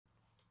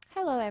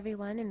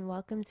everyone, and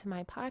welcome to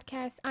my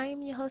podcast. I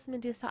am your host,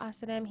 Medusa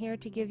Asada. I'm here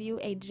to give you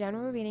a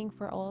general reading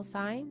for all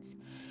signs.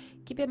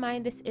 Keep in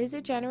mind, this is a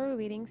general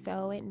reading,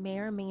 so it may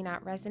or may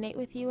not resonate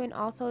with you. And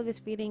also,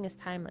 this reading is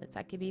timeless.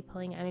 I could be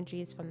pulling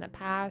energies from the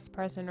past,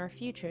 present, or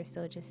future,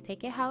 so just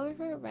take it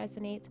however it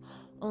resonates,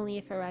 only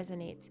if it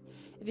resonates.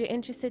 If you're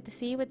interested to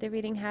see what the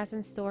reading has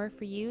in store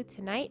for you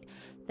tonight,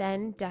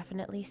 then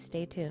definitely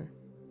stay tuned.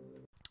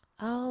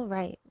 All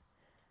right,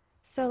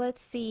 so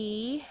let's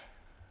see.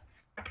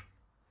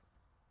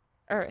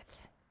 Earth.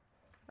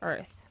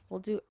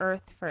 We'll do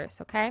Earth first,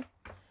 okay?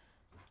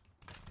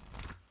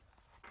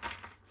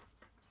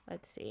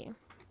 Let's see.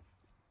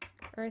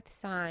 Earth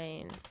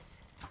signs.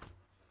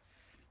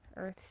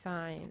 Earth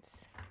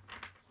signs.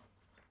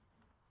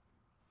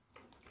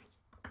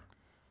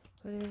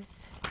 What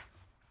is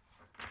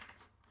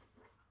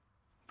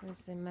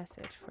the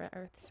message for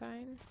Earth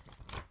signs?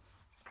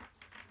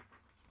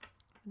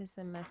 What is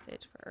the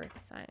message for Earth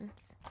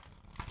signs?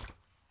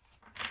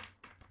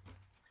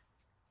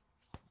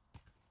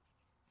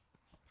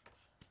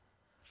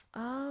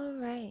 All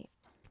right.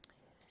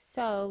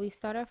 So we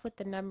start off with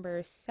the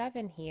number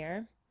 7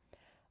 here.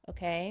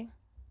 Okay.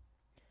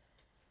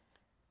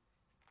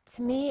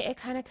 To me, it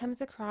kind of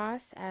comes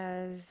across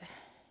as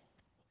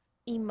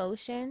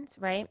emotions,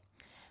 right?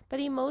 But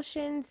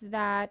emotions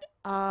that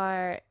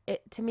are,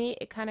 to me,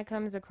 it kind of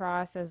comes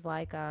across as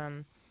like,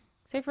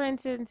 say for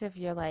instance, if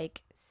you're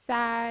like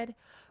sad,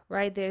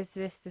 right? There's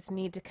just this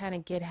need to kind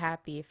of get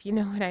happy, if you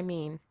know what I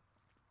mean.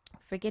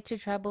 Forget your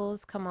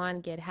troubles, come on,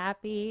 get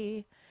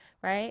happy,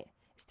 right?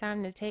 It's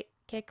time to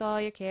kick all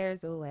your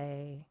cares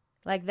away.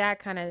 Like that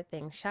kind of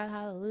thing. Shout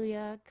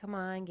hallelujah, come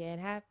on, get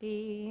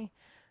happy.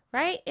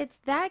 Right? It's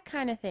that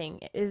kind of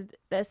thing.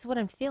 That's what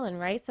I'm feeling,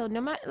 right? So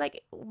no matter,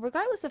 like,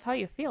 regardless of how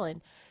you're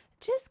feeling,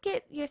 just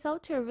get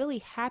yourself to a really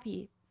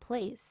happy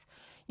place.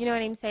 You know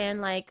what I'm saying?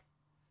 Like,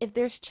 if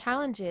there's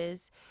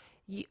challenges,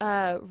 you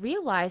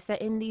realize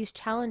that in these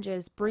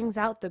challenges brings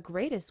out the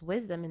greatest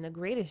wisdom and the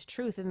greatest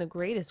truth and the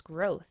greatest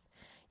growth.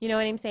 You know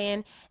what I'm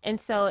saying? And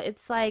so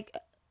it's like,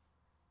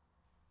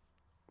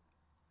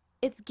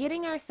 it's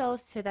getting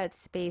ourselves to that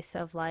space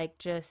of like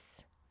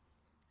just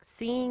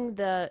seeing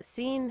the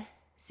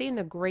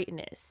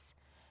greatness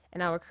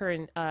in our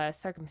current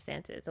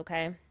circumstances.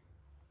 Okay,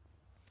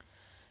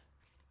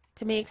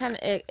 to me,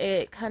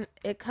 it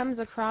comes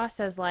across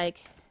as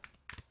like,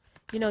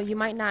 you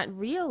might not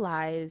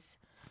realize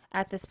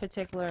at this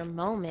particular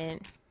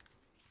moment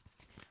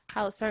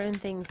how certain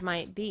things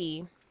might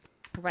be,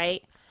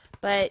 right?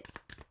 But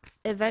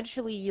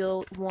eventually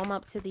you'll warm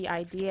up to the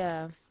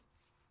idea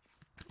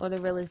or the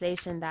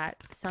realization that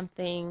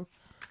something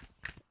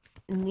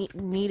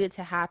needed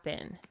to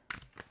happen,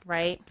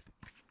 right?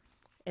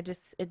 It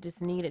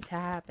just needed to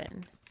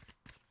happen.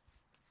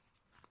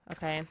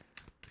 Okay.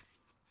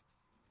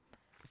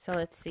 So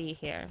let's see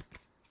here.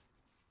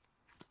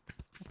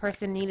 The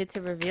person needed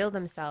to reveal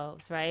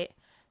themselves, right?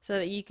 So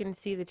that you can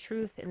see the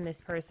truth in this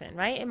person,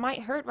 right? It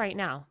might hurt right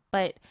now,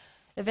 but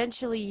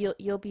eventually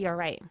you'll be all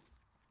right.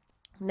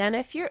 Then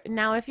if you're in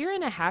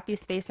a happy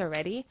space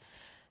already,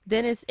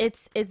 then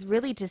it's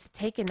really just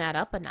taking that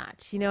up a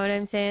notch. You know what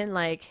I'm saying?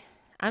 Like,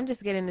 I'm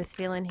just getting this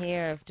feeling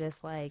here of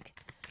just like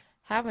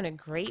having a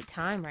great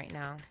time right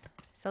now.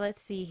 So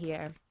let's see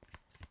here.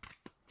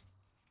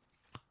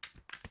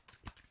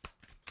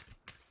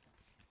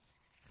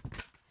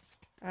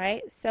 All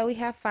right, so we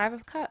have 5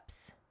 of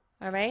Cups.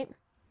 All right,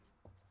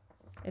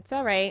 it's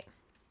all right.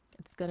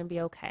 It's gonna be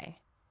okay,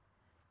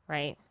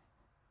 right?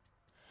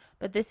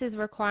 But this is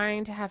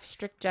requiring to have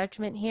strict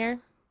judgment here.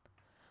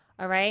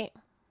 All right,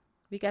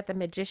 we got the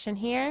Magician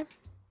here,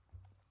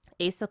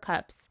 Ace of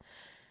Cups.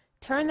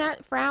 Turn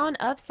that frown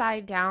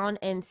upside down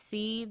and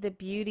see the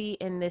beauty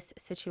in this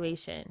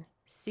situation.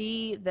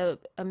 See the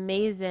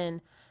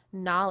amazing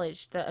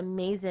knowledge, the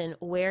amazing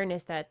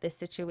awareness that this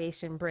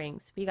situation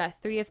brings. We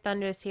got 3 of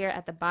Thunders here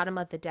at the bottom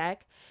of the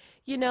deck.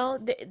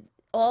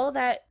 All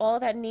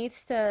that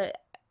needs to,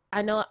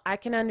 I know I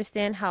can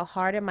understand how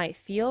hard it might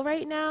feel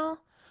right now,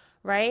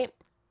 right?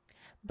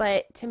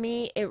 But to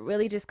me, it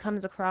really just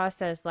comes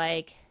across as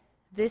like,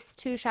 this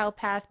too shall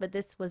pass, but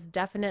this was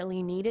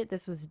definitely needed.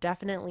 This was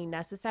definitely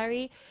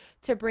necessary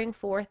to bring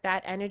forth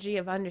that energy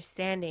of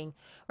understanding,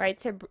 right?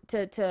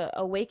 To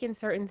awaken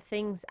certain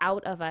things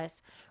out of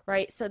us,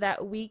 right? So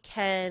that we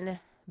can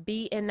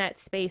be in that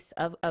space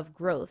of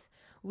growth.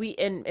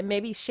 And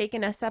maybe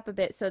shaking us up a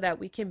bit so that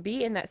we can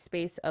be in that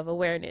space of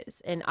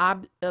awareness and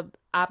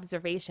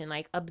observation,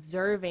 like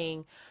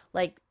observing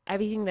like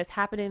everything that's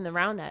happening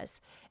around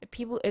us.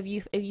 If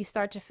you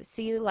start to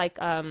see like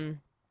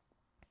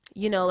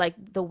like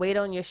the weight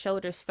on your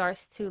shoulders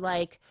starts to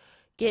like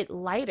get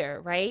lighter,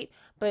 right?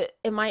 But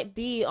it might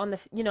be on the,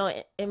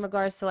 in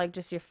regards to like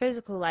just your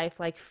physical life,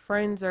 like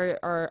friends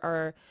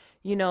are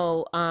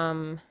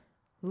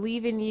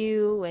leaving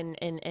you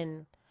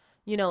and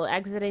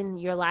exiting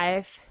your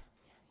life,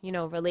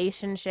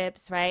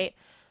 relationships, right?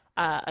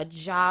 A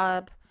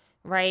job,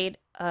 right?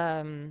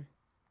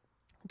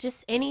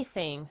 Just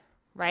anything,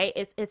 right?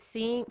 It's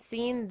seeing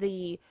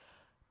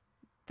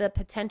the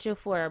potential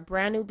for a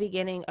brand new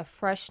beginning, a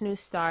fresh new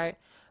start,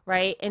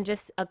 right? And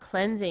just a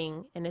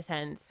cleansing in a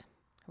sense,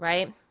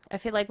 right? I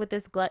feel like with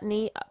this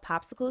gluttony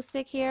popsicle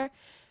stick here,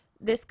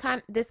 this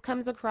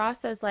comes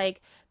across as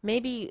like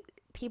maybe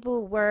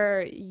people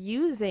were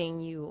using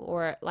you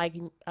or like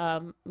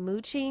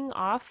mooching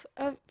off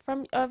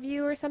of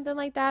you or something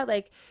like that,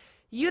 like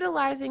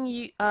utilizing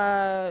you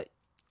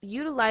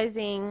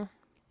utilizing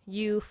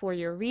you for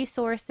your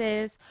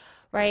resources,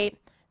 right?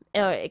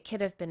 It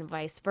could have been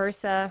vice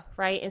versa,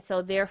 right? And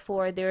so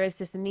therefore there is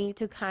this need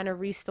to kind of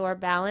restore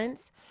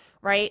balance,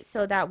 right?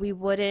 So that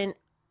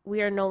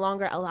we are no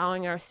longer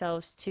allowing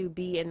ourselves to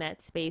be in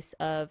that space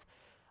of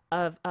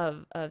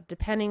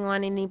depending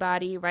on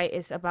anybody, right?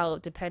 It's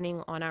about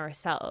depending on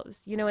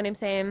ourselves. You know what I'm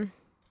saying?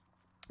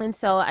 And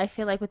so I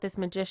feel like with this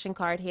magician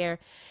card here,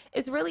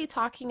 it's really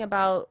talking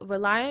about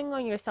relying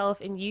on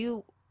yourself and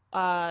you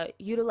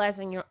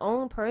utilizing your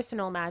own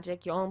personal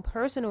magic, your own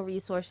personal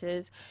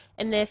resources.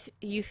 And if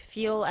you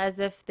feel as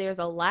if there's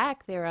a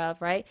lack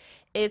thereof, right?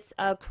 It's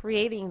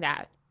creating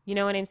that. You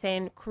know what I'm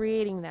saying?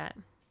 Creating that,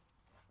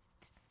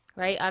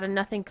 right? Out of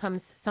nothing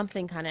comes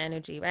something kind of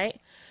energy,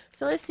 right?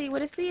 So let's see,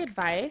 what is the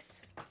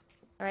advice?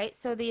 All right,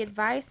 so the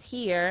advice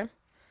here,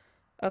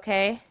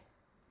 okay,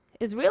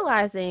 is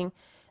realizing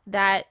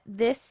that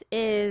this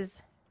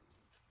is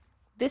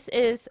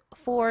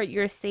for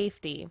your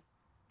safety,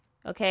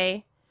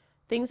 okay?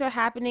 Things are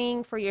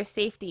happening for your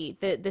safety,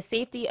 the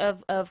safety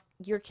of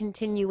your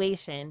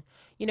continuation.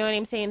 You know what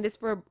I'm saying? This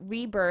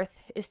rebirth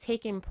is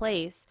taking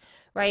place,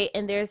 right?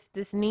 And there's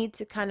this need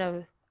to kind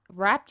of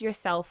wrap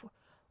yourself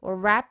or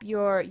wrap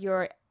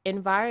your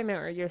environment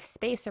or your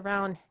space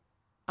around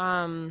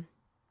um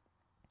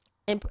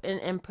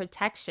in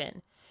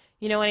protection.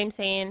 You know what I'm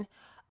saying?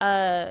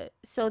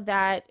 So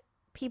that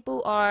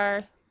people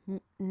are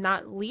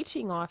not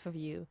leeching off of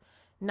you,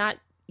 not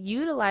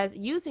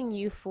using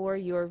you for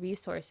your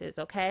resources.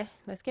 Okay,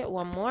 let's get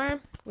one more.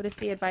 What is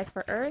the advice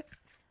for Earth?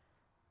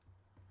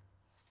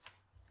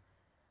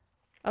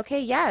 Okay,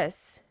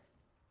 yes,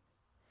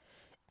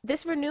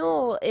 this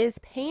renewal is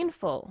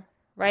painful,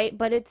 right?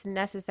 But it's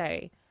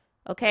necessary.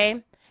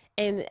 Okay,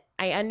 and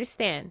I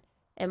understand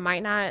it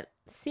might not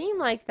seem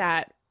like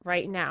that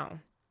right now,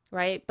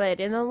 right? But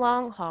in the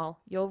long haul,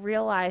 you'll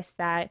realize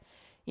that,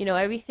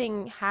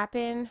 everything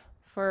happened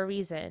for a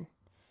reason.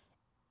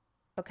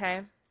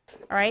 Okay.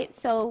 All right.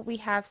 So we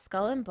have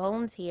skull and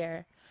bones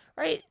here,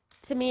 right?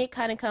 To me, it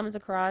kind of comes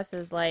across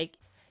as like,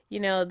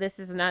 this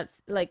is not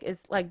like,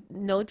 it's like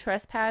no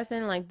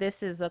trespassing. Like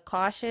this is a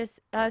cautious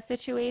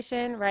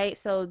situation, right?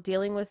 So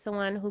dealing with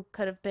someone who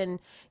could have been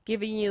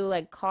giving you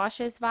like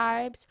cautious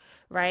vibes,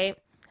 right?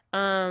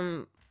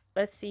 Um,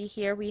 let's see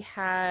here. We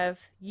have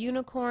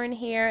unicorn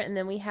here, and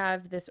then we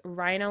have this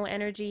rhino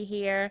energy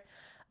here,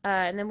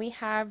 and then we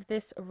have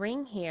this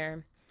ring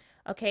here.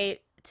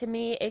 Okay, to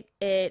me,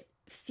 it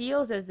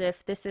feels as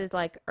if this is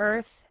like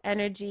earth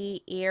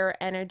energy, air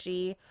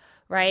energy,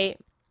 right?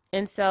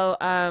 And so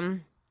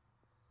I'm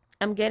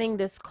getting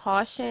this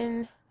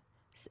caution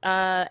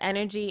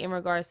energy in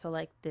regards to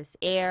like this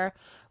air,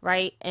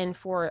 right? And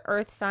for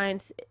earth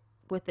signs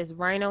with this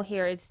rhino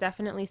here, it's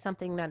definitely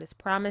something that is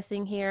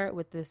promising here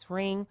with this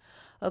ring,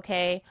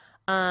 okay?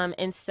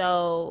 And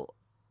so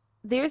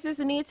there's this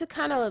need to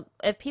kind of,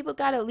 if people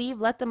gotta leave,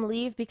 let them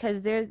leave,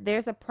 because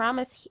there's a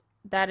promise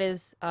that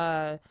is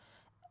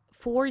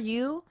for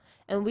you,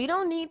 and we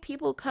don't need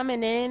people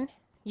coming in,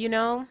 you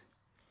know,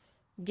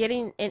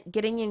 getting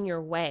in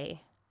your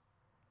way.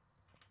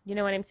 You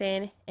know what I'm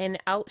saying? And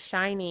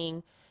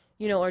outshining,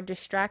 or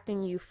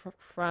distracting you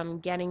from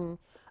getting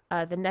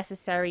the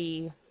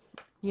necessary,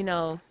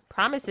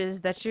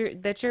 promises that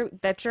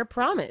you're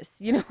promised.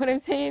 You know what I'm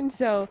saying?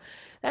 So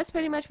that's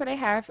pretty much what I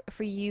have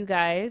for you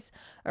guys.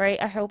 All right.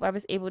 I hope I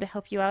was able to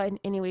help you out in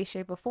any way,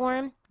 shape, or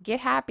form. Get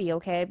happy,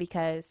 okay?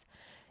 Because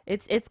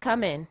it's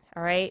coming.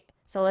 All right.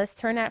 So let's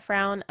turn that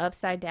frown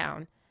upside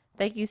down.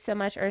 Thank you so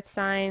much, Earth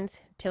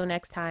signs. Till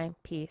next time.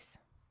 Peace.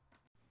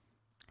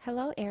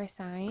 Hello, air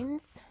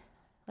signs.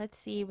 Let's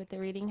see what the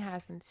reading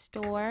has in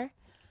store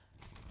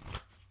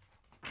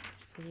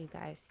for you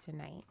guys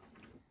tonight.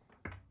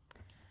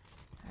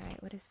 All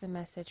right, what is the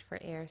message for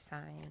air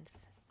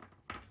signs?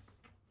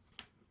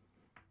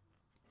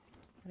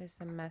 What is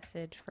the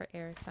message for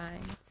air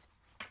signs?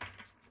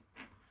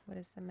 What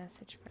is the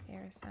message for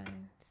air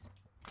signs?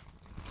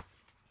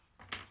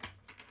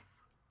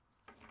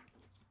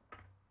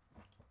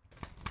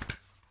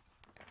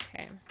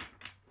 Okay.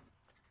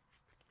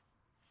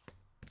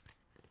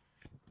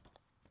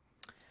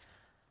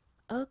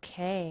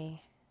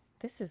 Okay,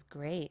 this is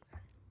great.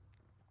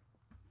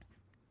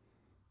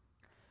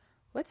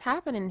 What's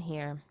happening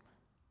here?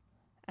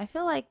 I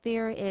feel like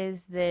there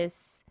is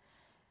this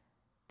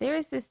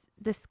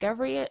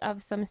discovery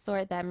of some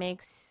sort that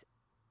makes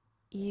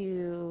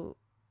you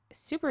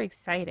super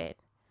excited.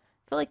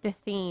 I feel like the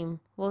theme,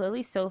 well, at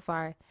least so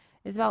far,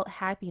 is about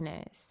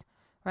happiness,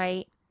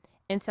 right?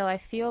 And so I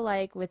feel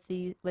like with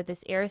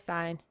this air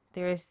sign,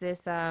 there's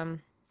this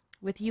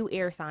with you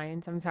air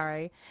signs, I'm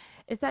sorry,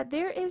 is that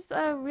there is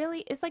a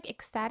really, it's like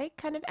ecstatic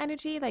kind of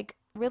energy, like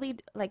really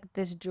like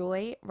this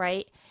joy,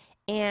 right?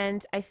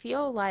 And I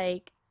feel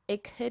like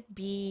it could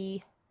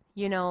be,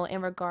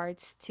 in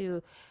regards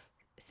to,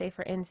 say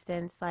for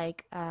instance,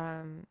 like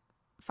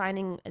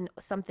finding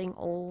something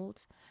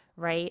old,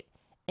 right?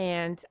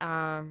 And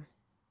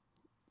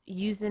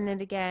using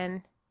it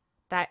again,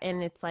 that,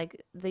 and it's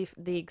like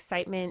the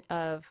excitement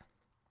of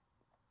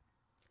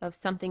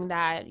something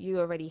that you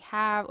already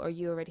have, or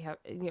you already have,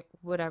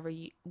 whatever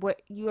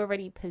what you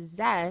already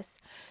possess,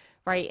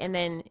 right? And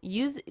then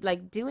use,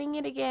 like, doing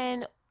it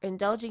again,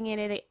 indulging in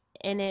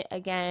it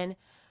again,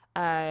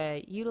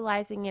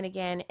 utilizing it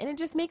again, and it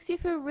just makes you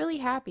feel really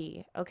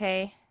happy.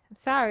 Okay, I'm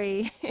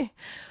sorry.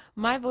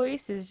 My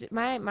voice is,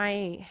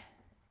 my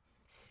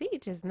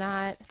speech is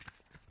not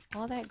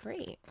all that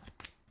great.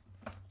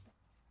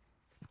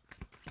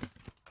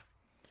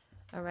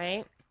 All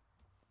right,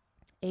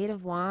 Eight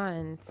of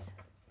Wands.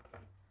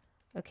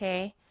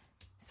 Okay,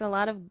 it's a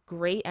lot of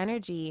great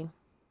energy.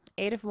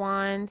 Eight of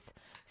Wands,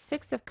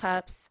 Six of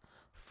Cups,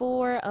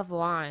 Four of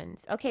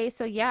Wands. Okay,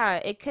 so yeah,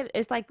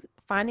 it's like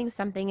finding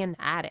something in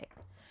the attic,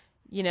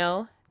 you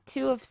know?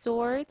 Two of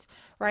Swords,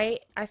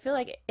 right? I feel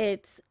like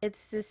it's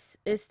this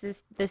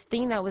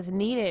thing that was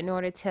needed in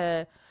order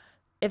to,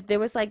 if there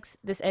was like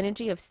this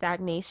energy of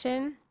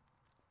stagnation,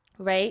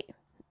 right?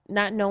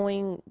 Not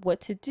knowing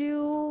what to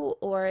do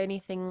or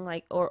anything,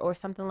 like, or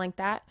something like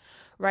that,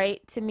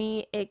 right? To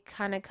me, it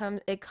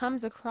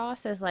comes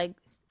across as like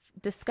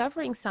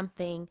discovering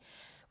something,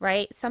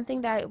 right?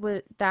 Something that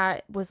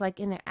was like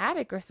in an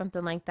attic or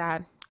something like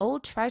that.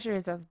 Old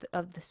treasures of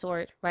the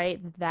sort, right?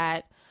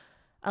 That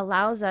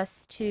allows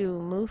us to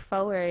move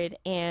forward,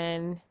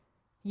 and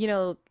you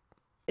know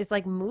it's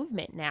like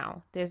movement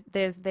now.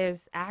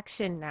 There's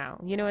action now.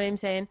 You know what I'm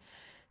saying?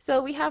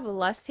 So we have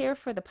lust here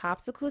for the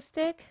popsicle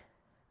stick,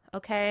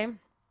 okay?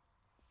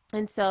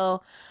 And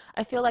so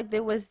I feel like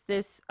there was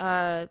this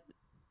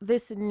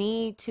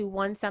need to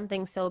want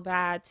something so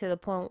bad to the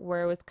point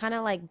where it was kind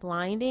of like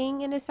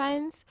blinding in a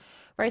sense,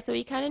 right? So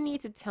we kind of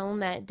need to tone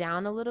that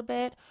down a little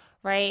bit,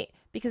 right?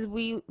 Because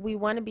we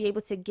want to be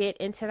able to get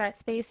into that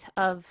space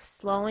of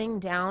slowing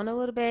down a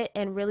little bit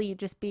and really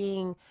just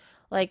being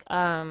like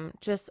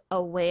just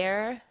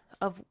aware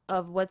of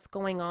what's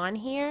going on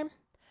here,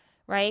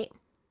 right?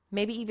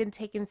 Maybe even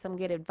taking some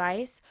good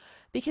advice,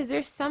 because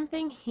there's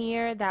something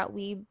here that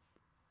we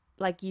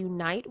like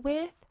unite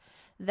with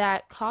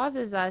that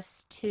causes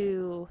us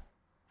to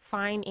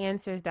find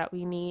answers that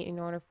we need in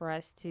order for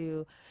us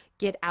to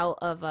get out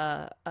of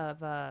a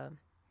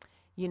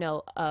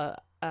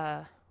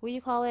what do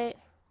you call it,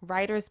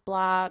 writer's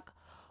block,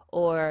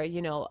 or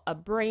a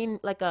brain,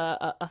 like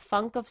a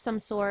funk of some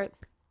sort,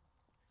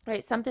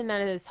 right? Something that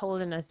is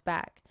holding us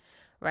back,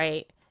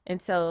 right? And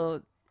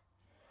so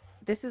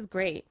this is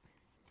great.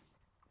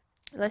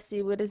 Let's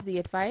see, what is the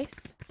advice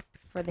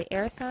for the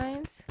air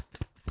signs?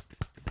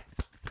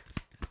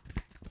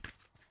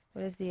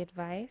 What is the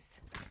advice?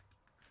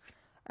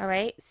 All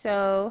right,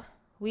 so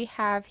we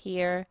have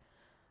here,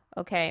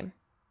 okay.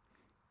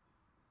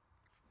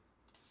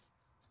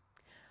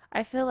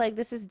 I feel like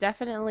this is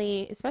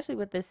definitely, especially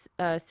with this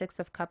Six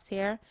of Cups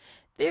here,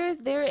 there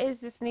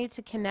is this need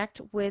to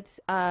connect with,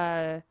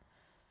 for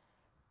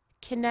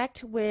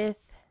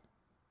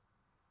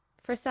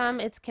some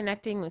it's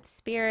connecting with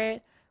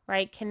spirit,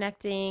 right?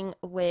 Connecting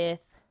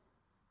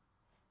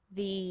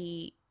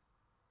the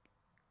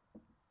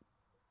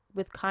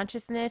with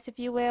consciousness, if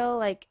you will,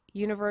 like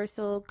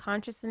universal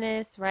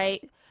consciousness,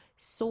 right?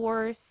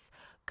 Source,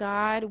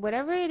 God,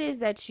 whatever it is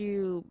that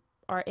you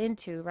are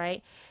into,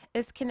 right?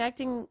 Is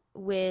connecting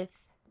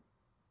with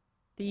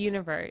the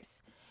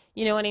universe.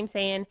 You know what I'm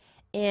saying?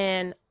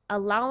 And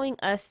allowing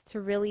us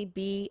to really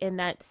be in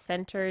that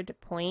centered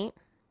point,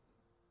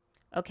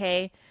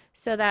 okay?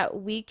 So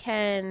that we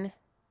can,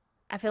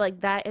 I feel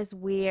like that is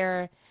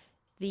where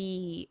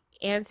the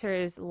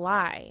answers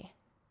lie,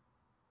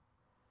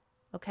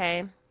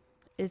 okay?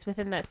 Is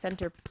within that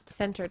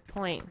centered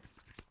point.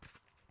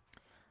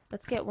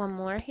 Let's get one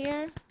more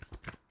here.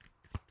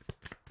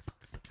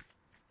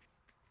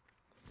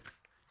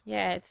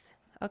 Yeah, it's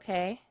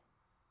okay.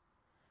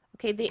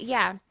 Okay,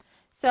 yeah.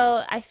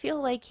 So I feel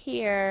like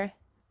here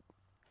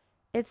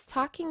it's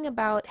talking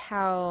about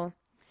how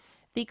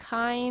the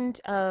kind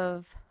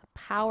of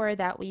power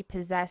that we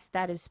possess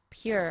that is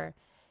pure,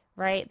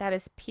 right? That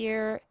is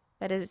pure,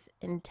 that is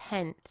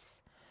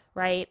intense,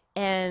 right?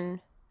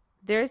 And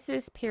there's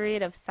this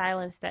period of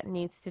silence that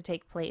needs to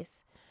take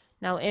place.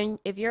 Now,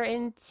 if you're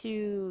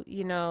into,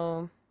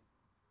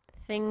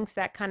 things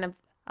that kind of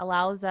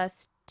allows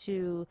us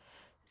to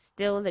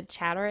still the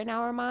chatter in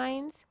our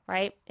minds,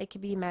 right? It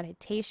could be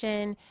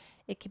meditation,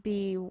 it could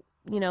be,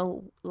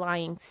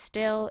 lying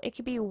still, it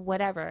could be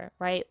whatever,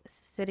 right?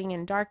 Sitting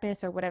in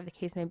darkness or whatever the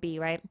case may be,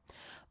 right?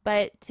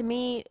 But to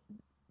me,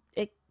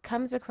 it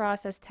comes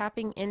across as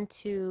tapping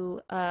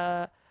into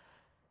a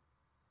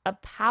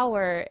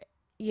power,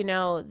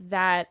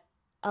 that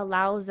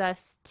allows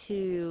us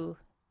to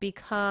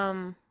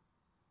become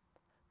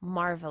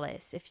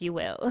marvelous, if you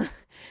will.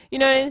 You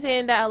know what I'm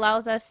saying? That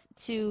allows us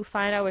to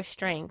find our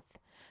strength,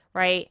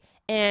 right?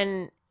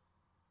 And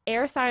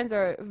air signs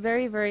are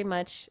very, very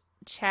much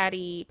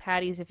chatty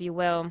patties, if you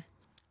will,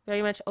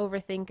 very much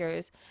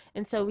overthinkers.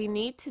 And so we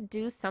need to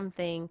do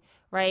something,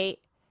 right,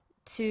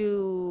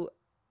 to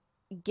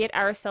get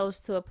ourselves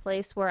to a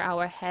place where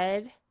our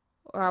head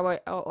or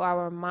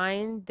our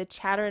mind, the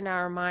chatter in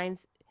our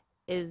minds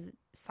is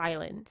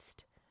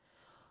silenced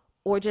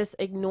or just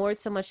ignored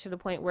so much to the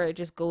point where it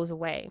just goes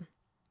away,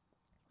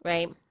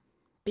 right?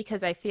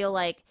 Because I feel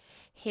like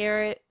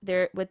here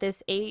there with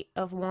this 8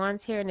 of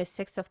Wands here and the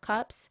 6 of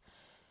Cups,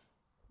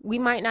 we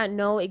might not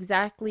know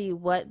exactly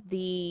what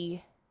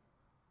the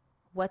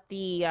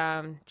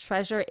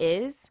treasure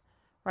is,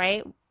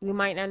 right? We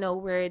might not know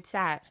where it's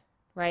at,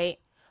 right?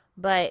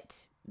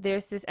 But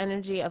there's this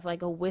energy of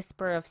like a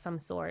whisper of some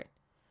sort,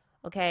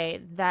 okay,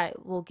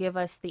 that will give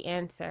us the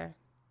answer,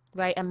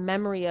 right? A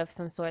memory of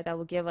some sort that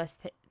will give us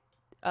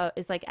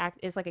is like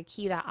a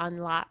key that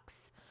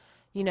unlocks,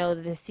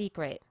 the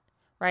secret,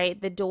 right?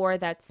 The door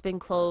that's been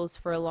closed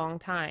for a long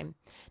time.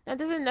 That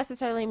doesn't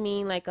necessarily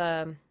mean like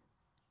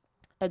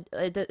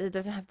it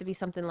doesn't have to be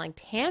something like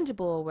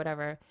tangible or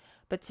whatever,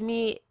 but to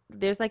me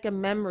there's like a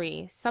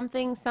memory,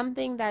 something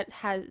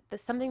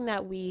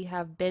that we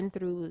have been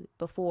through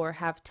before,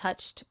 have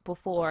touched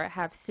before,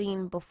 have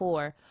seen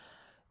before,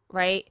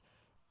 right?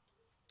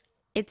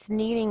 It's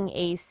needing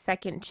a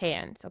second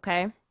chance,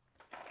 okay?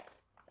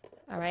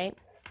 All right.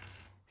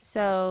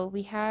 So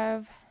we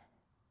have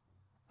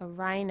a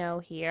Rhino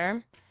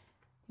here.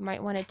 You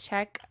might want to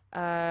check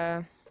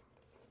the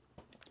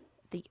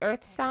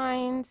earth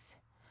signs,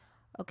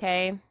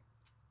 okay,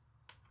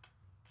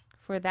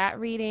 for that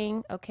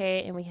reading,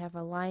 okay. And we have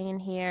a lion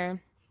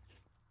here,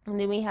 and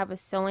then we have a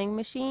sewing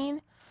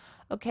machine,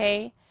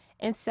 okay.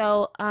 And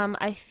so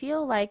I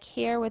feel like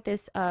here with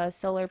this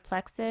solar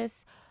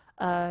plexus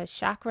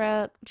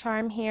chakra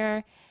charm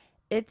here,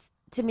 it's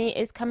to me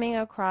it's coming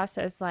across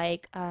as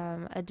like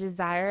a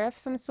desire of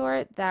some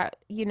sort that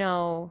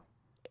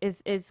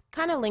is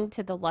kind of linked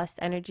to the lust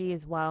energy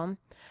as well,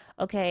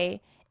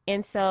 okay.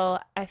 And so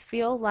I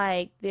feel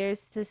like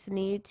there's this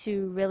need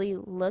to really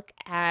look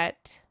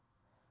at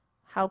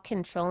how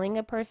controlling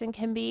a person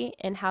can be,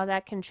 and how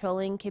that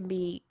controlling can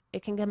be,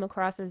 it can come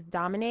across as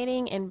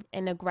dominating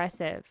and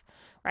aggressive,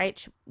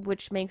 right?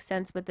 Which makes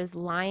sense with this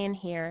lion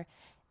here.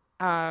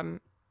 And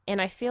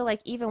I feel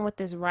like even with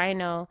this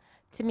rhino,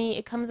 to me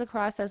it comes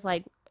across as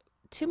like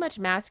too much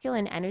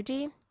masculine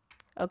energy,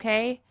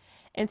 okay.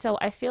 And so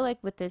I feel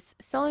like with this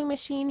sewing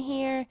machine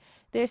here,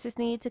 there's this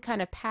need to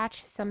kind of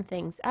patch some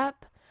things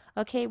up,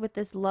 okay. With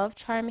this love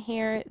charm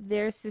here,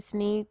 there's this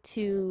need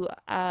to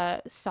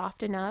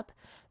soften up,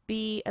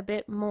 be a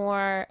bit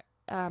more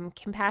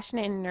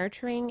compassionate and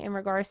nurturing in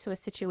regards to a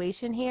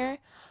situation here,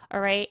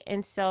 all right.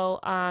 And so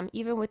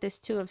even with this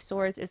 2 of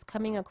Swords is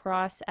coming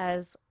across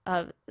as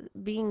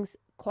being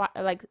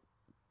like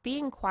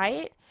being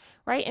quiet,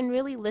 right? And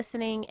really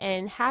listening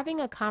and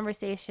having a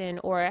conversation,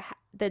 or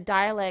the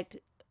dialect,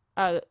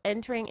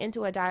 entering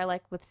into a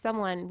dialect with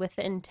someone with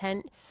the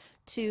intent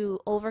to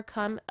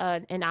overcome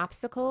an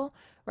obstacle,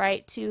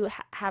 right? To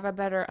have a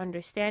better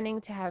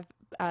understanding, to have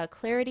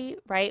clarity,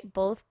 right?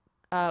 Both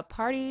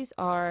parties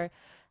are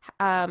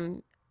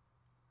um,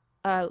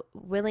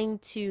 willing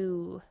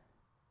to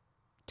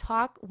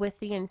talk with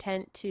the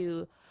intent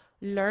to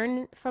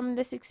learn from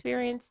this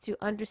experience, to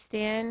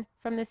understand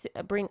from this,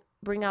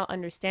 bring out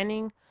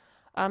understanding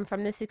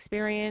from this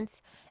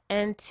experience,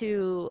 and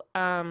to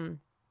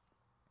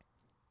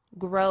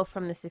grow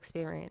from this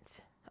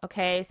experience.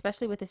 Okay,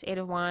 especially with this 8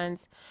 of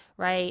Wands,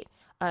 right?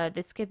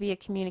 This could be a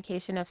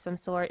communication of some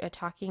sort, a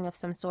talking of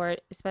some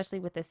sort, especially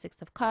with this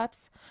 6 of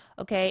Cups,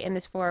 okay, and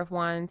this 4 of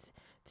Wands.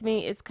 To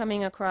me, it's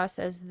coming across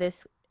as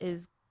this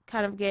is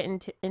kind of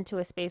getting into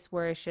a space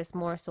where it's just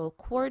more so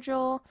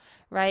cordial,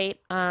 right?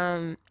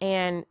 And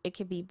it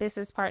could be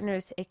business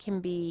partners, it can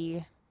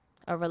be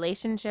a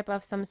relationship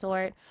of some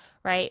sort,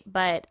 right?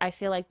 But I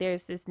feel like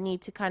there's this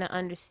need to kind of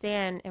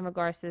understand in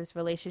regards to this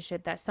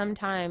relationship that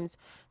sometimes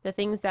the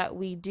things that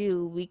we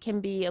do, we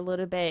can be a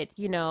little bit,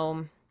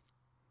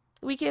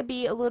 we could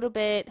be a little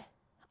bit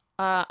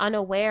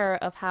unaware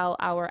of how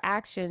our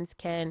actions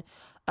can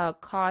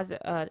cause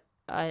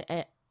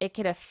it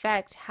could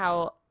affect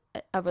how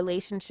a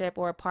relationship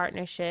or a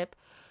partnership,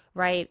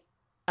 right,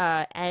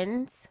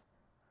 ends,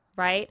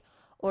 right,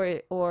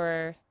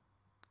 or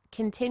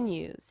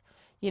continues.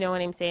 You know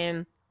what I'm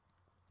saying?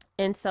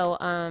 And so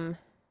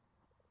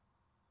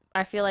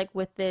I feel like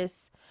with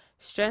this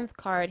strength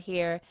card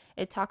here,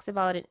 it talks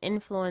about an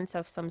influence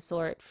of some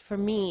sort. For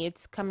me,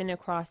 it's coming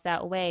across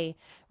that way,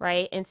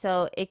 right? And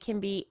so it can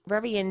be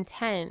very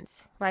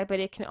intense, right? But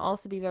it can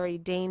also be very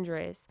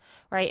dangerous,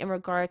 right? In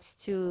regards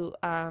to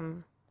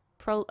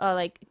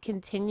like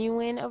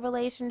continuing a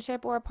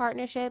relationship or a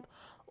partnership,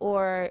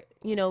 or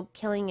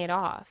killing it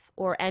off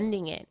or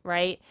ending it,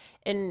 right?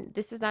 And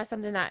this is not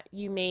something that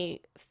you may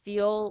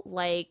feel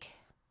like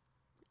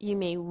you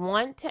may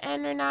want to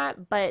end or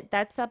not, but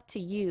that's up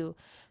to you.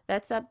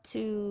 That's up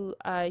to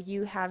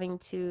you having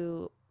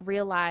to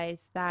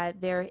realize that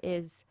there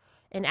is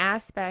an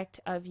aspect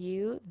of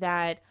you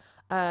that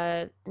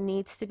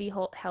needs to be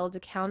held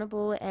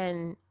accountable,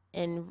 and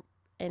and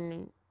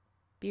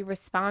be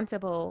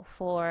responsible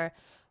for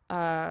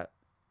uh,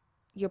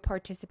 your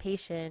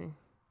participation,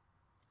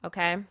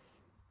 okay,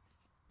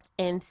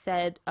 in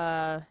said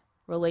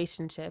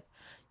relationship.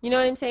 You know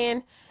what I'm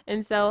saying?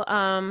 And so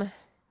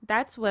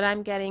that's what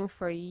I'm getting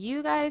for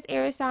you guys,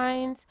 air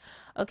signs.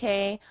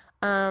 Okay.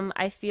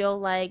 I feel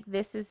like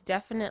this is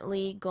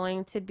definitely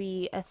going to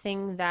be a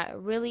thing that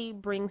really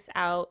brings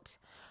out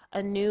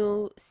a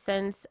new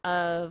sense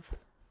of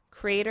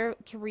creator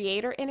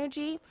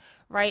energy,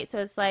 right? So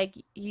it's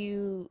like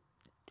you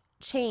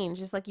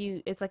change. It's like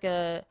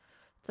a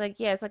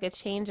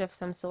change of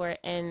some sort,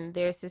 and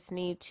there's this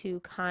need to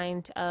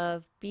kind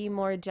of be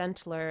more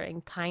gentler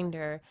and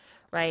kinder,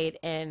 right?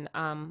 And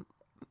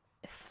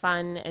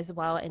fun as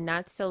well, and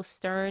not so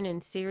stern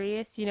and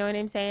serious. You know what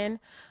I'm saying?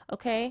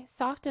 Okay,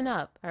 soften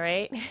up. All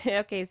right.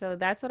 Okay, so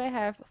that's what I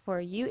have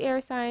for you, air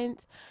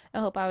signs. I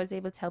hope I was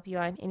able to help you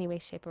out in any way,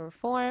 shape, or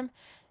form.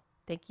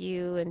 Thank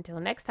you.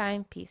 Until next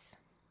time. Peace.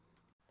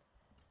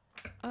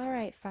 All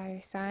right,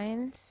 fire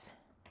signs.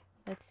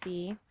 Let's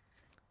see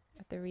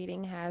what the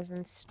reading has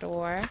in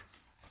store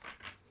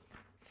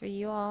for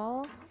you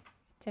all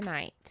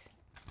tonight.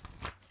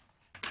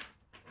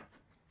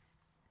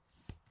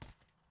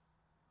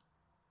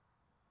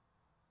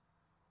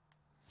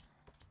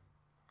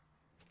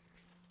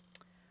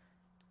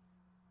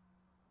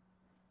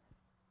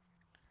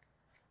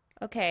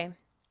 Okay,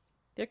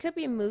 there could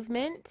be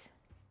movement,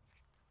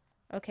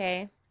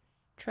 okay,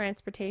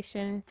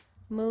 transportation,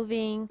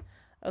 moving,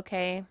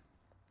 okay.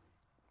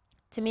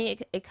 To me,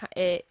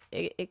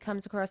 it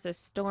comes across as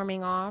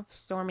storming off,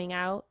 storming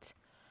out,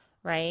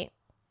 right?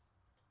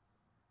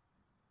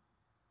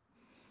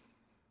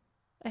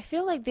 I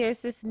feel like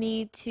there's this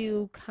need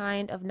to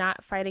kind of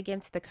not fight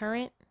against the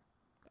current.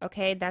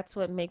 Okay, that's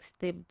what makes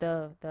the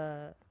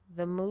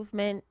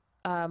movement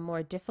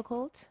more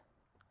difficult.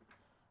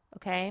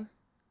 Okay,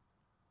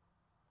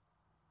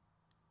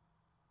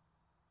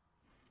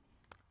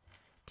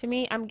 to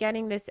me, I'm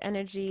getting this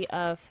energy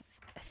of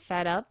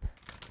fed up,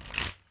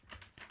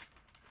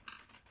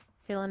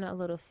 feeling a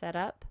little fed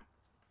up.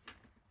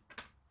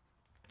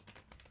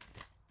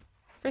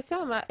 For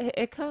some,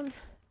 it kind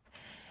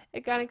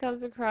of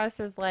comes across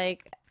as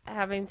like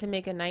having to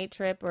make a night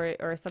trip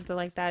or something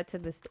like that to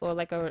the or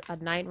like a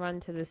night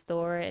run to the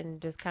store and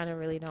just kind of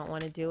really don't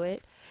want to do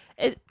it.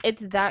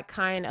 It's that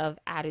kind of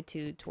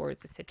attitude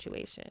towards the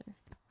situation,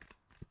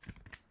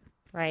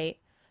 right?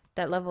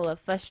 That level of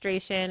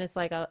frustration. It's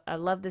like I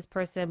love this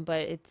person,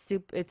 but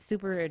it's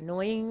super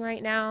annoying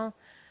right now,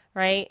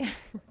 right?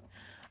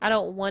 I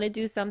don't want to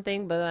do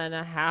something, but then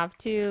I have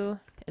to,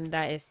 and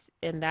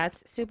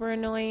that's super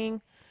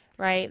annoying,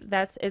 right?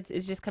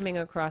 It's just coming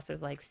across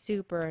as like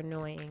super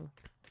annoying.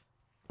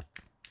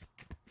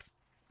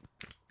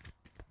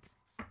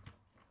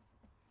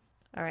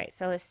 All right,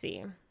 so let's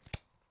see.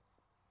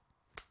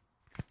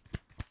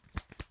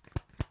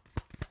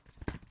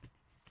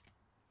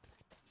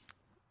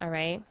 All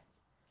right.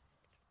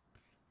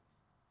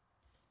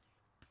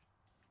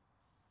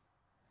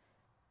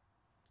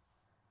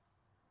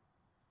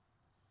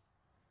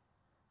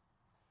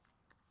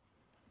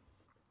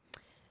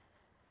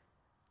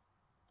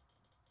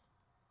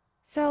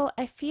 So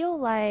I feel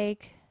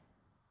like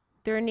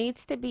there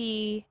needs to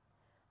be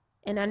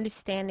an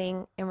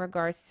understanding in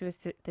regards to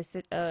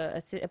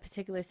a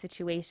particular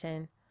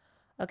situation.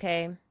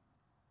 Okay.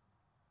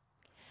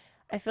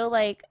 I feel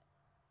like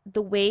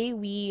the way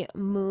we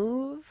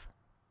move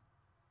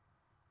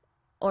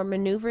or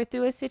maneuver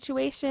through a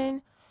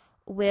situation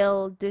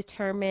will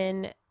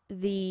determine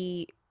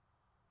the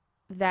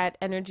that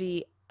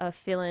energy of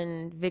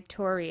feeling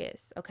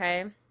victorious,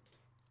 okay?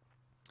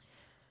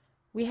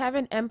 We have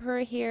an emperor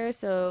here,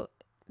 so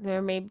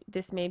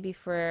this may be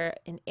for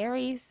an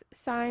Aries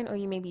sign, or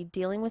you may be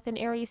dealing with an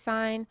Aries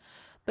sign.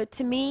 But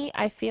to me,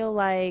 I feel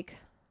like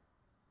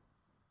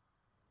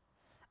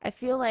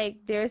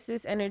there's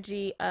this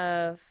energy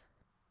of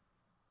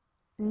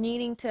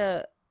needing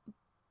to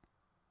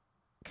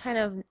kind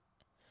of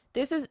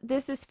there's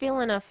this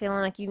feeling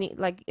like you need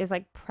like is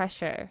like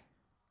pressure,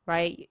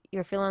 right?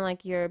 You're feeling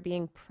like you're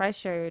being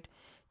pressured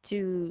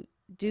to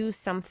do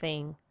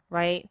something,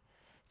 right?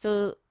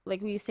 So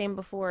like we were saying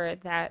before,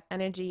 that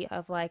energy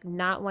of like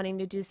not wanting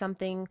to do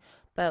something,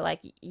 but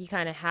like you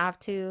kind of have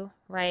to,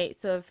 right?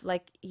 So if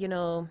like, you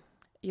know,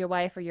 your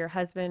wife or your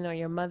husband or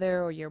your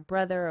mother or your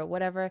brother or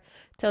whatever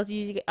tells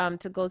you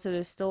to go to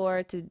the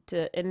store to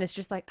and it's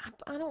just like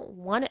I don't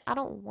want it, I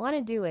don't want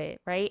to do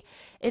it, right?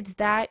 It's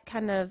that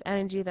kind of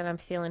energy that I'm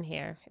feeling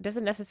here. It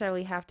doesn't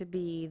necessarily have to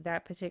be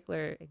that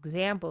particular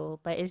example,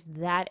 but it's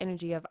that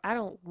energy of I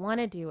don't want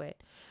to do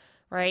it,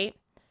 right?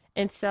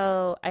 And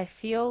so I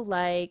feel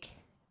like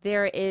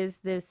there is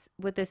this,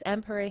 with this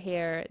emperor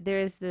here,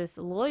 there's this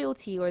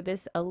loyalty or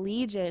this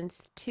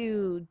allegiance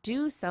to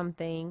do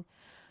something,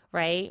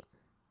 right?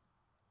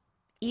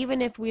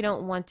 Even if we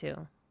don't want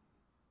to,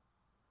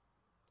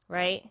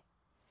 right?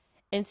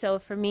 And so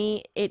for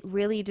me, it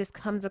really just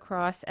comes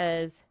across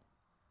as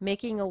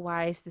making a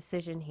wise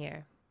decision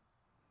here,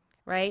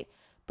 right?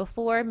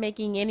 Before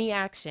making any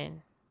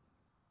action,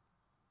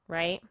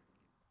 right?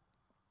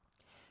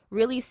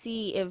 Really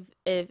see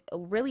if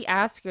really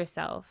ask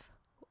yourself,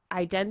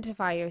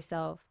 identify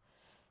yourself,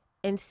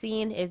 and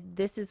seeing if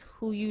this is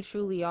who you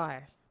truly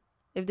are,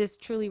 if this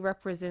truly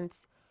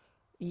represents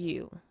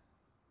you,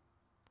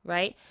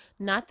 right?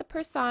 Not the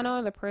persona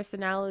or the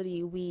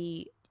personality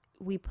we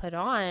put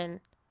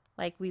on,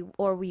 like we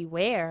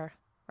wear,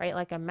 right?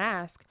 Like a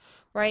mask,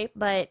 right?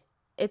 But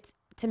it's,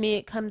 to me,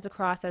 it comes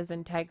across as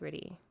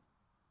integrity.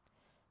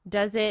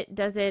 Does it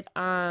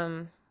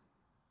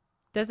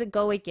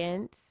go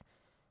against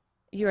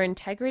your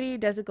integrity?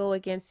 Does it go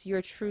against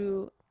your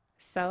true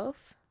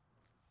self?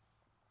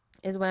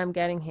 Is what I'm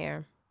getting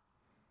here.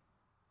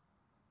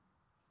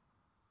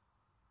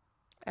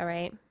 All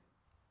right.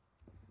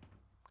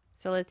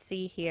 So let's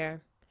see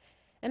here.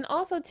 And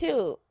also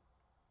too,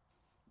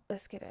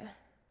 let's get a,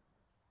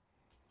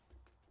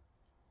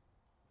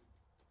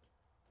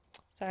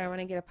 sorry, I want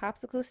to get a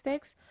popsicle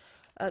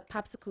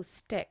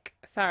stick.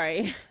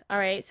 Sorry. All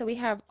right. So we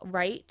have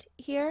right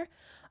here.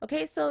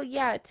 Okay. So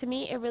yeah, to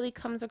me, it really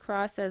comes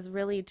across as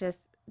really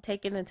just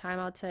taking the time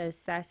out to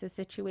assess the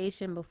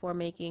situation before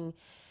making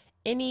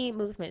any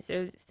movements.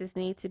 There's this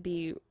need to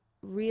be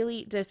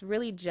really just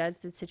really judge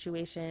the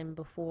situation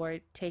before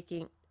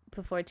taking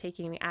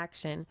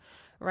action,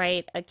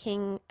 right? A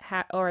king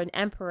or an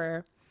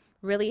emperor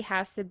really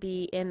has to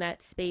be in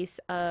that space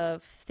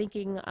of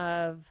thinking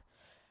of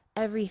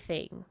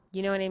everything.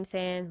 You know what I'm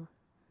saying?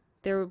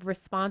 They're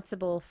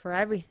responsible for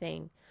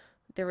everything.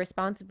 They're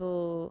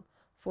responsible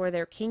for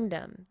their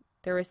kingdom.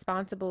 They're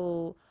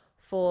responsible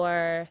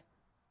for,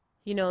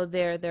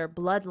 their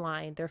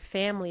bloodline, their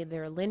family,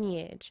 their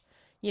lineage.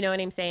 You know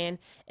what I'm saying?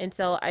 And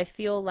so I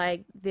feel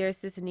like there's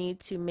this need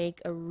to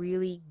make a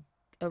really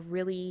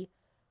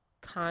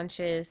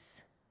conscious,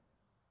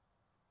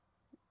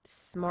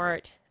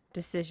 smart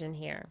decision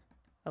here.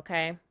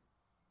 Okay?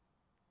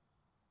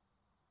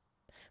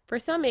 For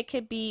some, it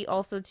could be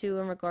also too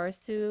in regards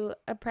to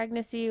a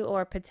pregnancy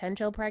or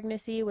potential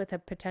pregnancy with a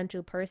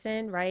potential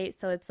person, right?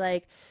 So it's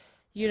like,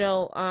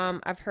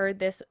 I've heard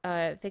this,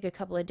 I think a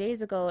couple of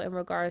days ago in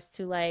regards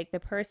to like the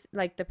person,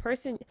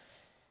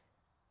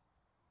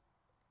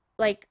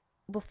 like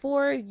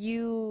before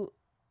you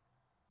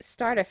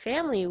start a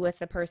family with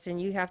the person,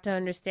 you have to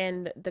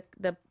understand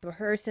the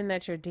person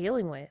that you're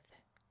dealing with.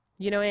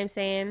 You know what I'm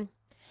saying?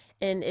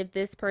 And if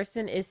this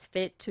person is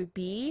fit to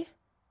be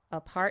a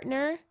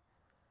partner,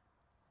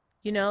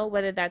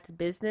 whether that's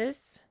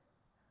business,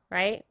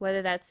 right?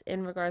 Whether that's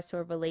in regards to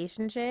a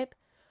relationship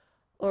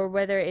or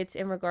whether it's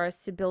in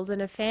regards to building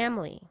a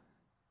family.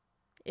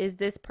 Is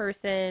this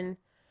person,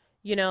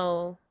 you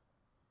know,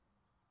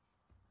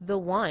 the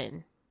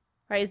one,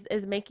 right?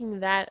 Is making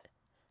that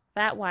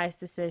wise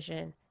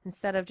decision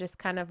instead of just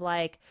kind of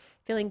like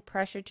feeling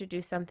pressure to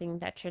do something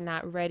that you're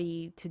not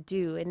ready to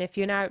do. And if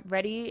you're not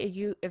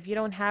ready, if you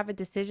don't have a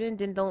decision,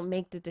 then don't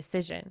make the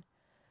decision,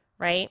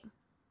 right?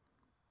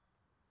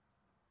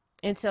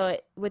 And so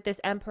with this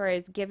emperor,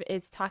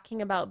 it's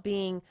talking about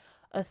being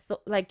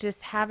like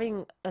just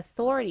having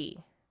authority,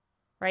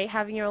 right?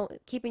 Having your own,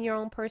 keeping your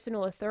own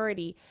personal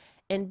authority,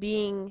 and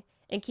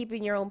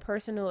keeping your own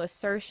personal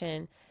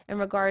assertion in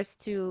regards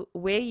to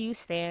where you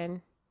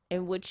stand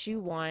and what you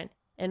want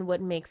and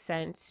what makes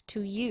sense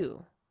to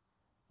you.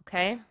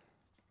 Okay?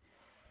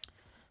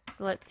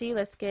 So let's see,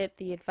 let's get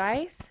the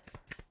advice.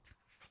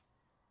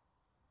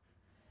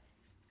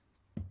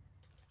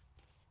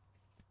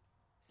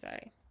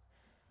 Sorry.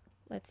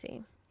 Let's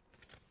see.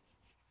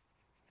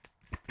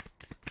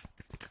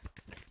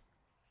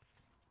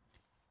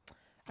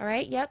 All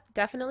right, yep,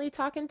 definitely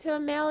talking to a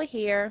male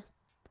here.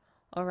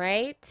 All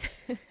right.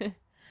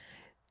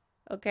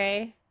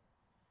 Okay.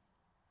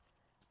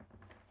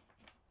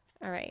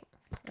 All right.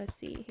 Let's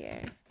see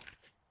here.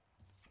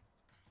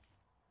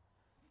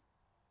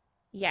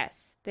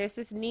 Yes, there's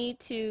this need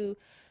to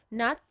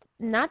not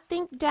not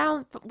think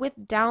down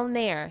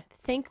there.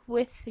 Think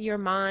with your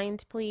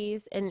mind,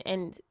 please,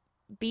 and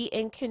be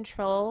in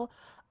control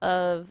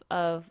of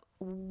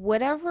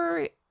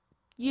whatever,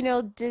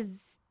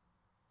 does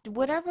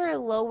whatever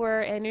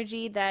lower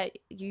energy that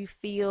you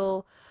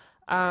feel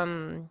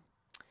um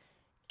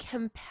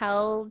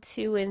compelled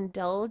to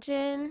indulge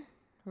in,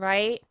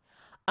 right?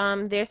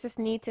 There's this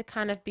need to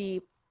kind of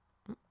be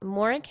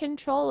more in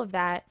control of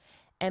that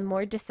and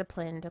more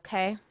disciplined,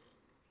 okay?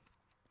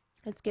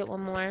 Let's get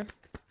one more.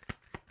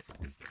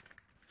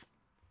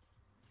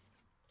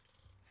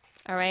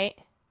 All right.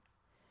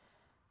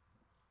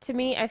 To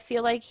me, I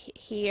feel like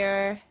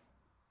here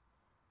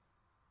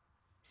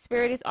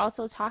Spirit is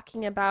also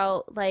talking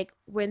about like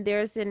when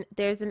there's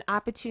an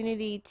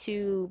opportunity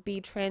to be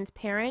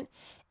transparent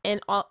and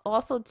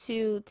also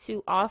to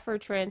offer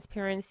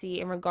transparency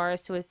in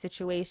regards to a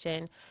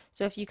situation.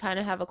 So if you kind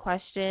of have a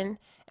question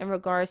in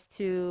regards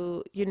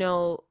to,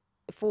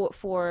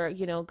 for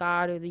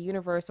God or the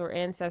universe or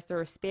ancestor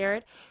or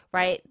spirit,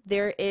 right?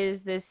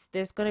 There's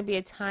going to be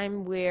a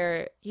time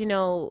where,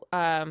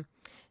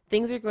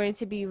 things are going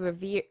to be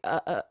revealed,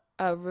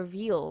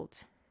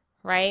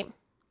 right?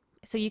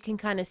 So you can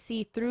kind of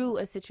see through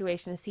a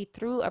situation, see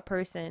through a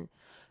person,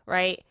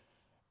 right?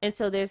 And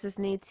so there's this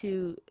need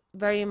to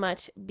very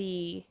much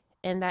be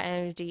in that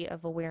energy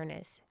of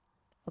awareness.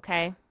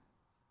 Okay.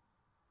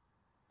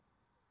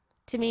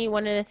 To me,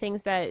 one of the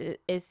things that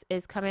is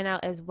coming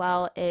out as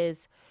well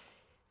is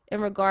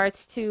in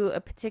regards to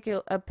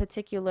a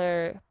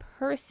particular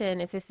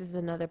person, if this is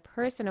another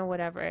person or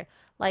whatever,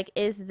 like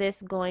is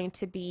this going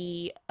to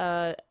be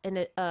a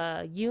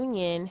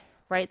union,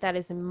 right, that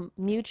is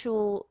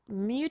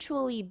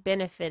mutually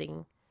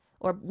benefiting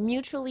or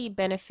mutually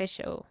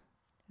beneficial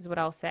is what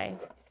I'll say.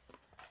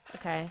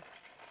 Okay.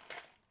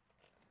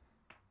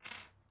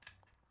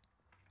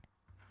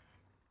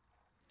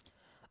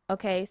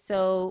 Okay,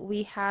 so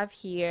we have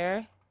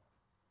here,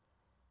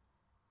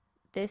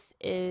 this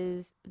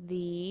is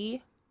the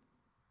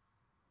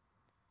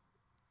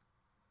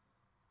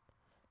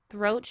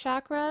throat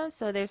chakra.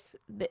 So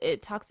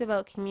it talks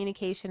about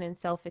communication and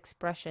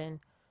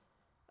self-expression.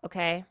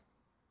 Okay.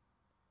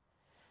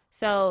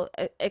 So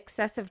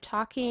excessive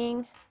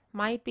talking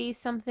might be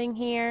something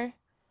here.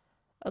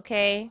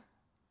 Okay.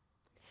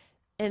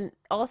 And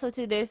also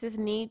too, there's this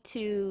need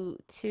to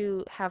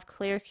have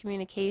clear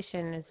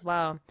communication as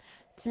well.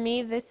 To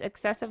me, this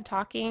excessive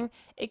talking,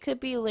 it could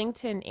be linked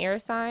to an air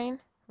sign,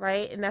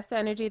 right? And that's the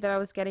energy that I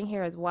was getting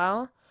here as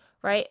well,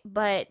 right?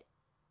 But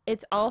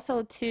it's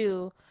also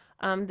too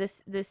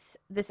this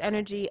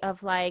energy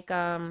of like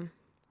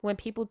when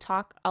people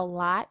talk a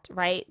lot,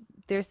 right?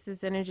 There's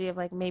this energy of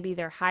like maybe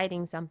they're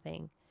hiding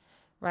something,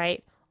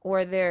 right?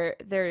 Or they're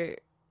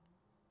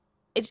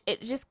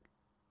it just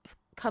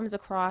comes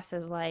across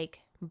as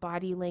like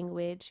body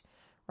language,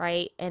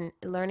 right? And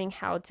learning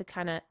how to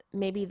kind of,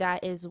 maybe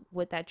that is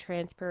what that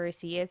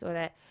transparency is,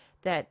 or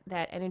that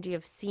energy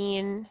of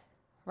seeing,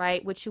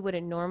 right, which you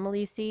wouldn't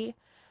normally see,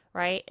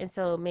 right? And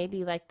so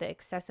maybe like the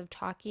excessive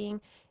talking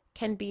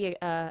can be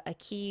a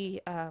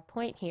key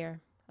point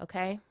here.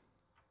 Okay.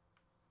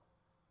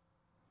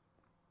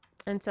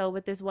 And so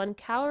with this one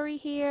calorie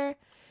here,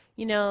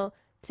 you know,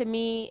 to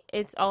me,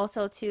 it's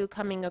also too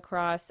coming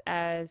across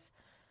as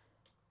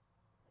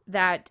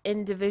that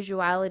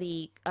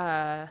individuality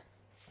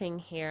thing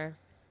here,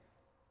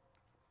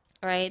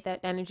 right? That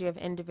energy of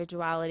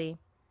individuality,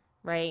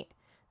 right?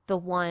 The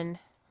one,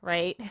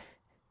 right?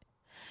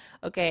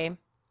 Okay.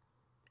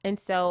 And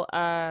so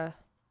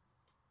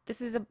this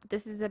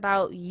is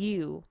about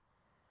you,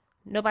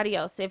 nobody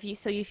else. If you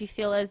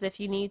feel as if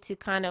you need to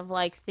kind of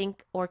like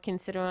think or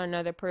consider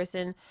another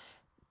person,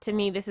 to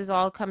me this is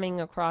all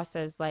coming across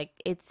as like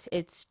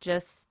it's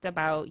just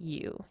about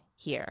you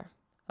here.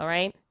 All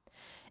right?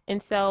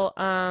 And so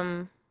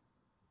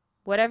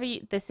whatever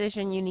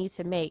decision you need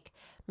to make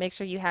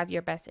sure you have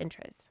your best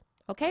interests.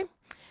 Okay?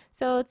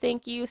 So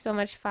thank you so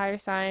much, fire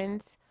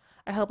signs.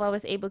 I hope I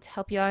was able to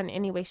help you out in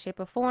any way, shape,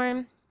 or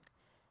form.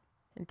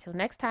 Until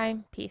next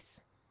time, peace.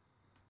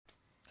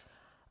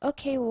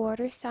 Okay,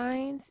 water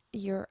signs,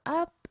 you're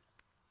up.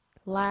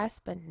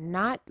 Last but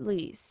not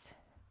least,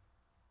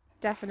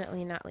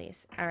 definitely not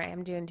least. All right,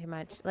 I'm doing too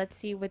much. Let's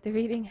see what the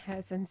reading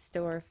has in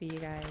store for you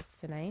guys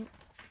tonight.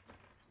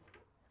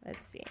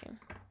 Let's see.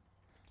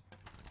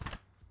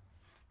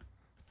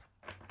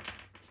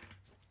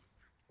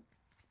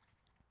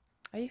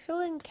 Are you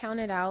feeling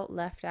counted out,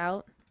 left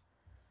out?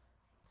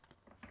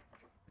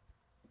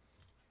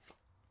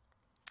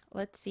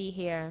 Let's see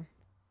here.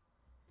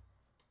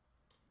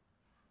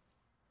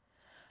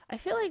 I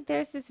feel like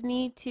there's this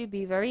need to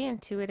be very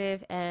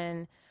intuitive,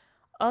 and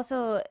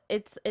also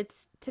it's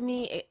to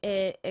me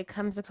it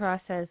comes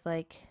across as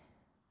like,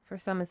 for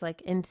some it's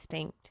like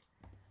instinct,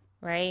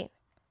 right?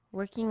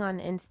 Working on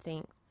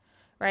instinct,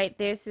 right?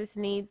 There's this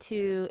need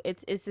to,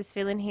 it's this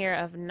feeling here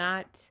of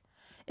not,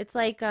 it's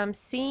like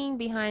seeing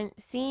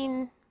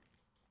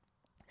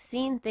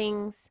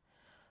things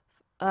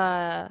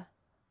uh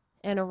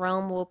in a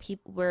realm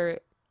where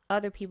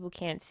other people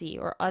can't see,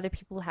 or other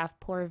people have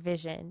poor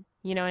vision.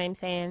 You know what I'm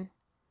saying?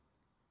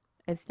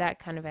 It's that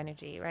kind of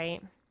energy,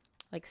 right?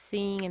 Like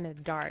seeing in the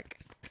dark.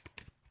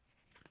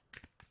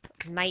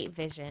 Night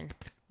vision.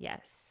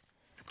 Yes.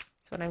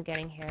 That's what I'm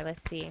getting here.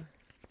 Let's see.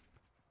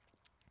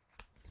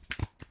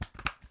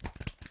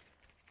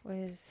 What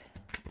is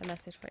the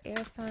message for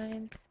air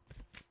signs?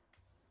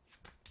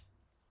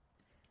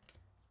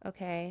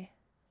 Okay.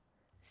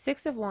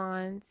 Six of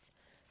Wands.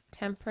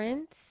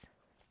 Temperance.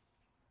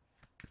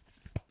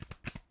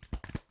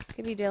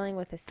 Could be dealing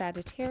with a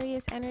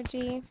Sagittarius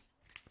energy.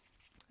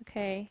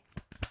 Okay.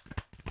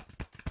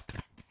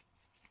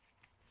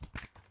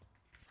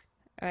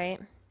 All right.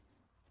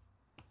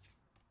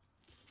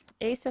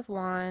 Ace of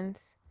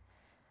Wands.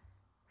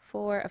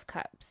 Four of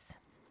Cups.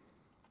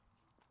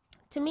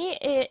 To me,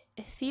 it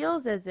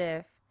feels as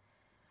if,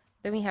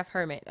 then we have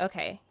Hermit.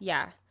 Okay,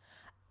 yeah.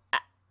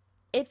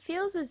 It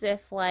feels as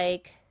if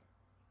like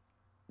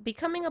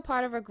becoming a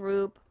part of a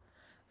group,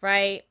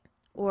 right?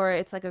 Or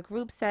it's like a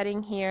group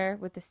setting here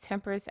with this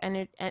temperance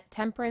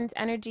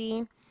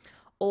energy,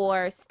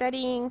 or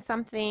studying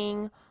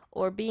something,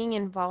 or being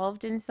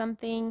involved in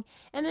something,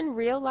 and then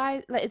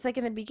realize, like, it's like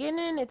in the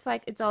beginning it's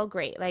like it's all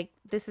great, like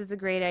this is a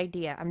great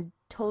idea, I'm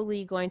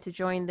totally going to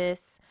join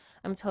this,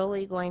 I'm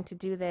totally going to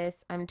do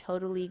this. I'm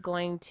totally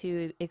going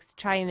to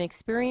try and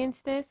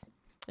experience this.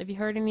 If you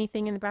heard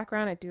anything in the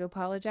background, I do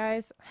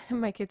apologize.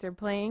 My kids are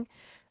playing,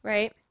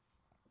 right?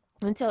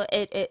 Until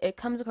it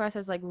comes across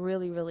as like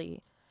really,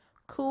 really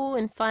cool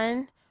and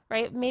fun,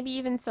 right? Maybe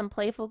even some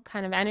playful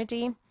kind of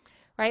energy,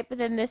 right? But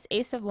then this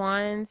Ace of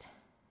Wands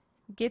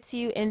gets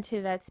you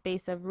into that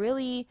space of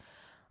really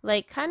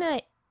like kind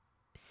of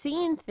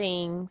seeing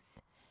things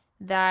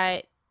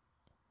that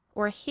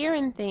or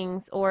hearing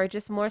things or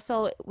just more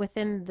so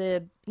within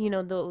the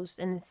those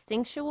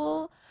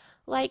instinctual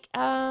like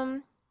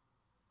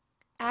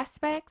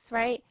aspects,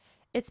 right?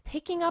 It's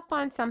picking up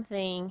on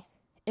something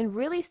and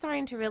really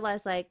starting to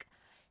realize like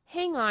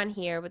hang on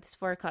here with this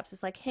 4 of Cups.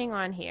 It's like hang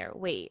on here,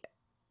 wait,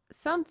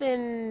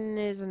 something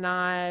is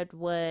not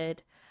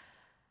what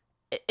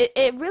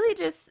it really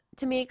just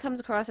to me it comes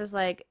across as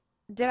like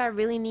did I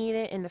really need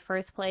it in the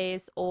first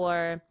place?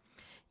 Or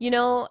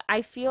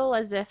I feel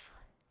as if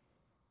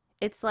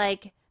it's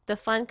like the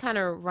fun kind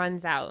of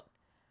runs out.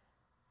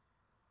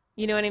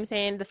 You know what I'm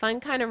saying? The fun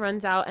kind of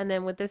runs out. And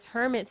then with this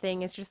hermit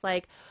thing, it's just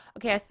like,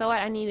 okay, I thought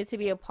I needed to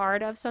be a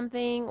part of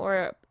something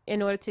or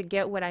in order to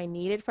get what I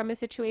needed from a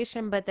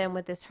situation. But then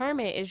with this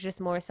hermit, it's just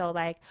more so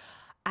like,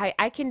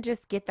 I can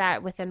just get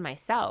that within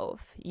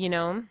myself,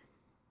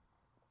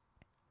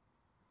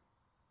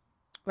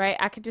 right?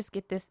 I could just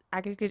get this,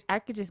 I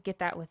could just get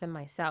that within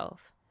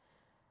myself.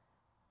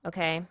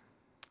 Okay.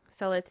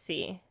 So let's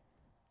see.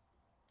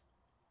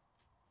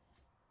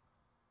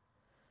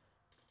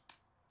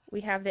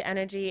 We have the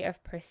energy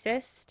of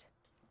persist.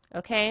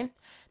 Okay.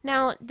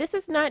 Now, this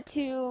is not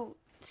to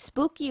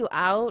spook you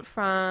out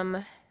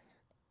from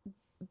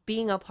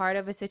being a part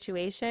of a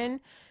situation.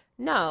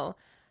 No.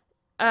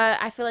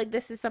 I feel like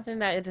this is something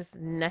that it is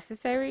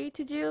necessary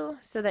to do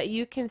so that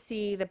you can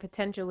see the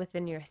potential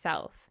within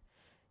yourself.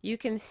 You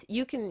can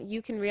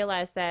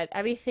realize that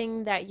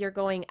everything that you're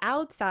going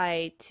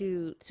outside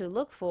to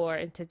look for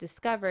and to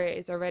discover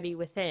is already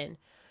within,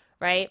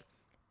 right?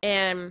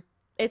 And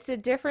it's a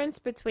difference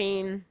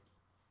between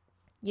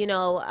you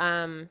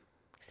know,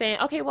 saying,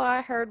 okay, well,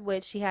 I heard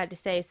what she had to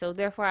say, so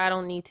therefore I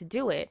don't need to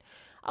do it.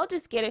 I'll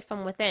just get it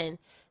from within.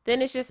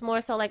 Then it's just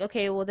more so like,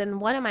 okay, well, then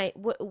what am I,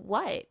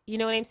 what? You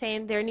know what I'm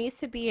saying? There needs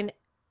to be an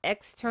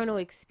external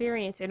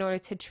experience in order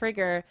to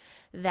trigger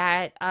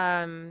that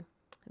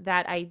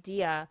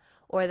idea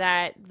or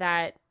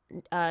that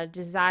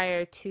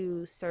desire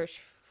to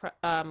search for,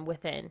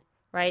 within,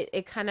 right?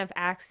 It kind of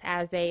acts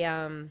as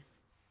a,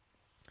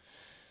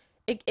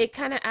 it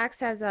kind of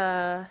acts as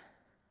a,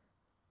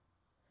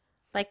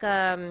 like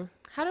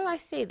how do I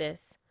say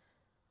this?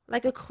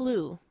 Like a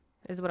clue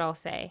is what I'll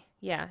say.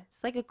 Yeah,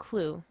 it's like a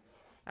clue.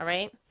 All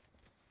right.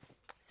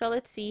 So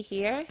let's see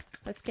here.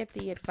 Let's get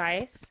the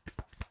advice.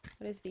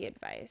 What is the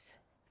advice?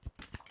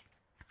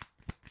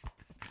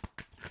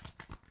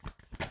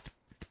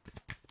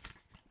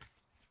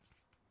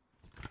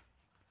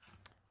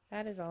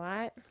 That is a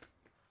lot.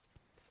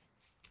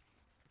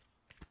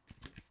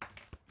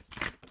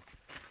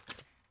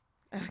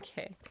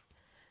 Okay.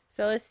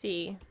 So let's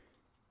see.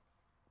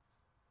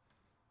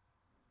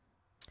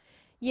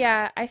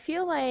 Yeah, I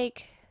feel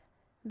like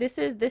this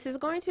is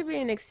going to be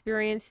an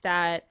experience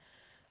that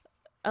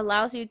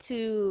allows you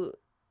to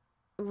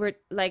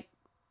like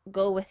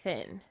go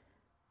within,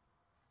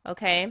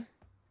 okay?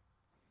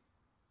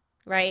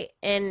 Right?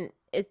 And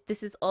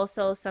this is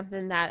also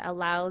something that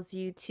allows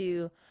you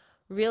to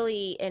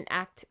really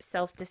enact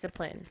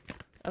self-discipline,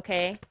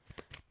 okay?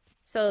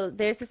 So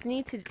there's this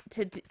need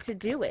to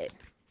do it.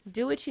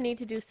 Do what you need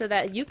to do so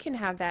that you can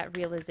have that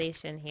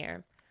realization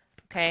here.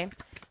 Okay?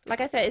 Like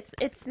I said,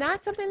 it's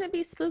not something to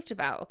be spooked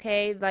about,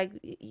 okay? Like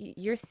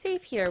you're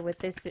safe here with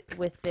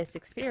this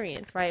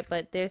experience, right?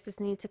 But there's this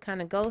need to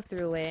kind of go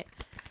through it,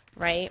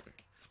 right?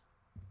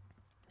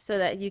 So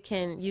that you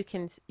can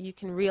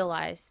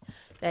realize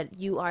that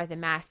you are the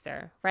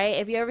master, right?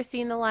 Have you ever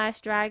seen The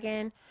Last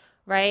Dragon,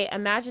 right?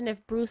 Imagine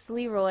if Bruce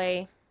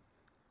Leroy,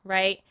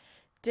 right,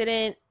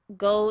 didn't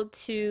go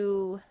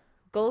to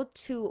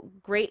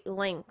great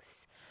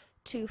lengths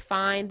to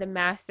find the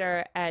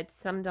master at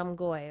Sundom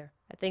Goy.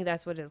 I think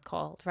that's what it's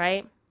called,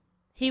 right?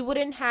 He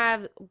wouldn't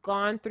have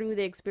gone through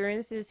the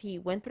experiences he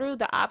went through,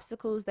 the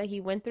obstacles that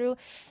he went through,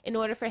 in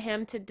order for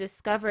him to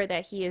discover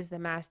that he is the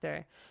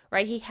master,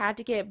 right? He had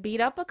to get beat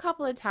up a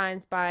couple of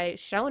times by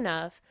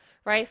Shonuff,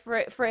 right?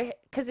 For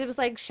because it was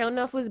like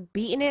Shonuff was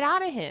beating it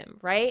out of him,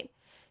 right?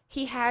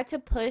 He had to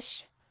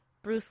push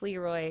Bruce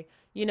Leroy,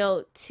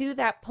 to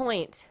that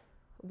point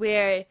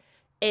where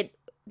it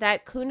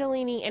that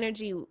Kundalini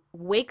energy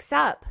wakes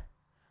up,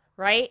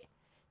 right?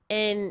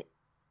 And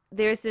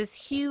there's this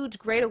huge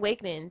great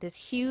awakening, this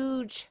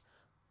huge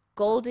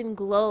golden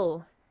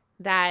glow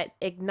that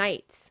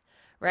ignites,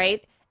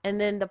 right?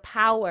 And then the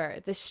power,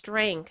 the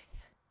strength,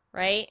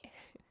 right?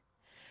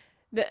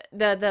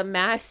 The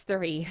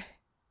mastery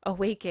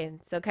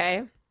awakens,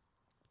 okay?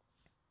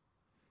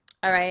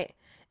 All right.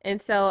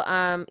 And so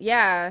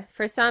yeah,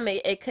 for some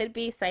it could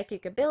be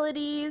psychic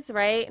abilities,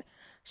 right?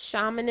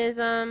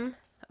 Shamanism,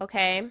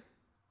 okay?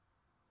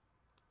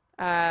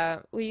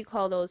 what do you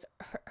call those,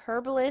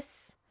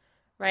 herbalists,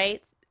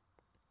 right?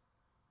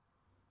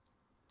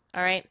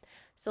 All right.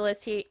 So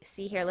let's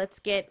see here. Let's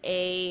get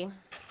a.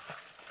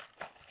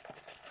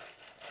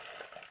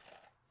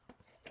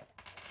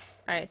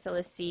 All right. So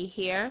let's see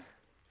here.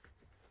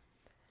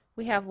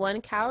 We have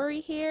one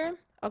cowrie here.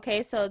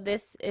 Okay. So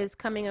this is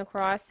coming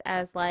across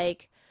as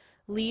like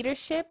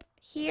leadership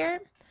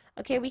here.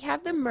 Okay. We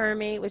have the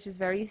mermaid, which is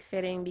very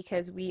fitting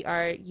because we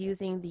are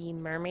using the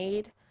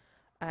mermaid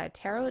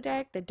tarot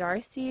deck, the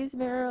Darcy's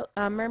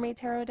mermaid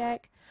tarot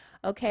deck.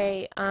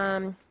 Okay.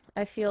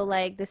 I feel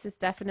like this is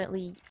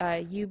definitely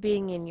you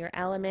being in your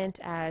element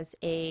as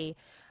a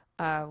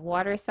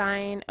water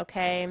sign,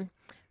 okay?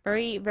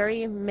 Very,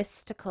 very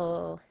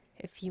mystical,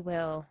 if you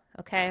will,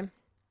 okay?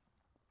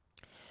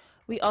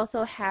 We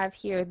also have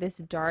here this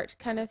dart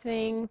kind of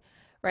thing,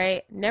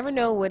 right? Never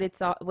know what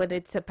it's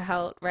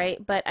about,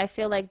 right? But I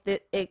feel like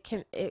that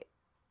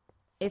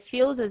it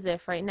feels as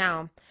if right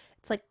now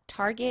it's like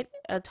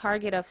a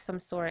target of some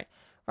sort,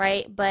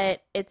 right?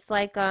 But it's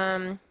like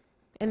in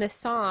the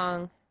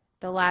song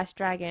The Last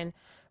Dragon,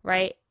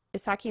 right?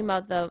 It's talking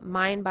about the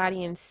mind,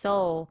 body, and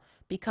soul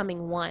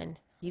becoming one.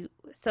 You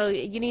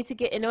need to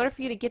get, in order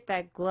for you to get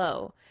that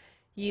glow,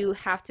 you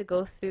have to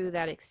go through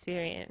that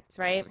experience,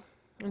 right?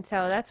 And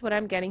so that's what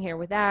I'm getting here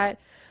with that.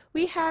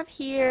 We have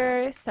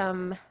here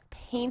some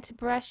paint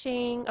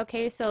brushing.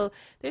 Okay, so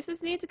there's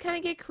this need to kind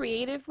of get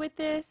creative with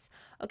this.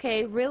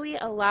 Okay, really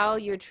allow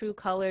your true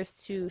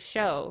colors to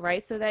show,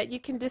 right? So that you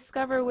can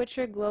discover what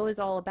your glow is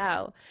all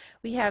about.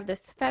 We have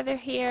this feather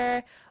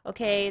here.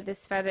 Okay,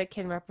 this feather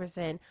can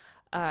represent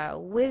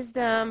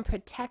wisdom,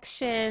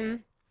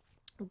 protection,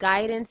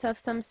 guidance of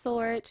some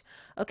sort.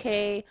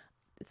 Okay,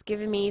 it's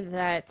giving me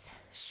that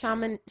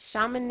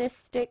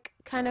shamanistic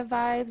kind of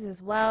vibes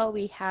as well.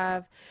 We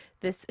have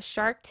this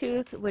shark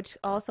tooth, which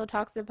also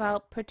talks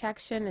about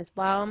protection as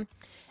well.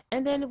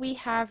 And then we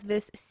have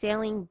this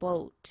sailing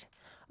boat.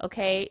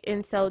 Okay,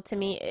 and so to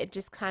me it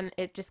just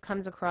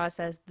comes across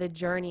as the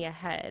journey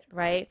ahead,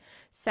 right?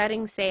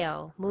 Setting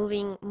sail,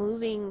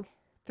 moving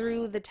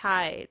through the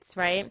tides,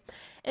 right?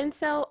 And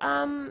so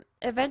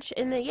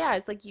eventually, and yeah,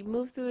 it's like you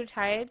move through the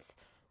tides,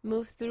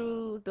 move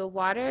through the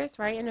waters,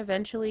 right? And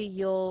eventually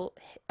you'll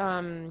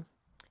um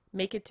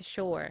make it to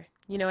shore.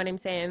 You know what I'm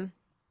saying?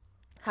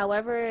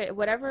 However,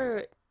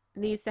 whatever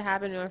needs to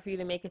happen in order for you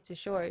to make it to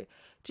shore,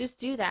 just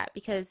do that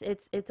because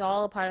it's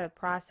all a part of the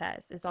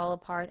process. It's all a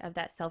part of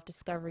that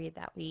self-discovery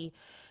that we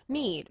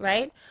need,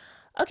 right?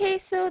 Okay,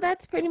 so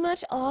that's pretty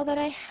much all that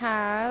I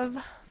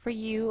have for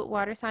you,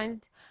 water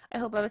signs. I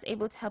hope I was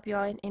able to help you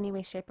all in any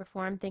way, shape, or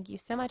form. Thank you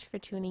so much for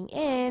tuning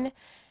in.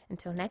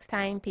 Until next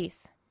time,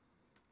 peace.